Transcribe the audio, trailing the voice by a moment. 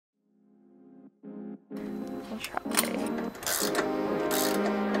We'll try.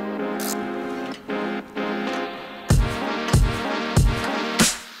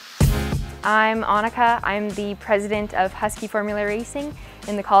 I'm Annika. I'm the president of Huskie Formula Racing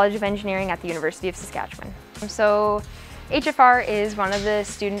in the College of Engineering at the University of Saskatchewan. So HFR is one of the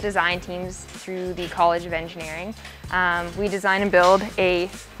student design teams through the College of Engineering. We design and build a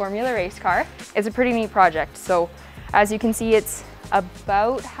Formula race car. It's a pretty neat project. So as you can see, it's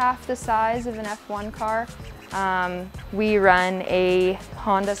about half the size of an F1 car. We run a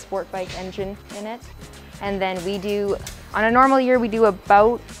Honda sport bike engine in it. And then we do, on a normal year, we do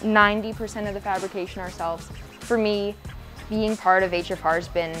about 90% of the fabrication ourselves. For me, being part of HFR has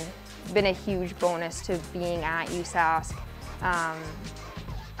been a huge bonus to being at USask.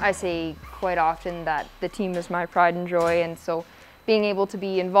 I say quite often that the team is my pride and joy, and so being able to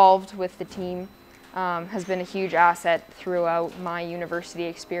be involved with the team has been a huge asset throughout my university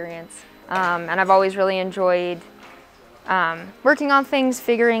experience. And I've always really enjoyed working on things,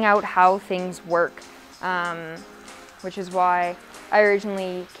 figuring out how things work. Which is why I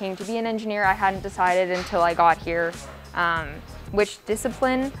originally came to be an engineer. I hadn't decided until I got here which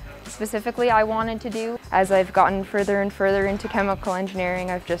discipline specifically I wanted to do. As I've gotten further and further into chemical engineering,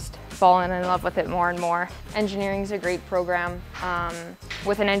 I've just fallen in love with it more and more. Engineering is a great program.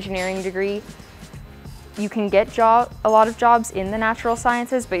 With an engineering degree, you can get a lot of jobs in the natural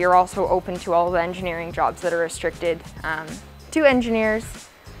sciences, but you're also open to all the engineering jobs that are restricted to engineers.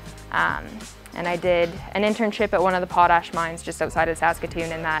 And I did an internship at one of the potash mines just outside of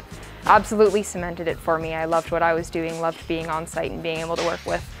Saskatoon, and that absolutely cemented it for me. I loved what I was doing, loved being on site and being able to work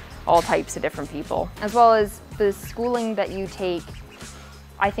with all types of different people. As well as the schooling that you take,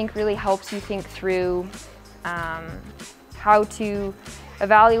 I think really helps you think through how to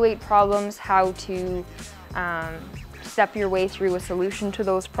evaluate problems, how to step your way through a solution to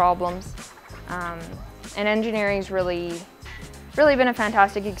those problems. And engineering's really been a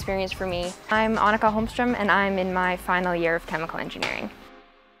fantastic experience for me. I'm Annika Holmstrom, and I'm in my final year of chemical engineering.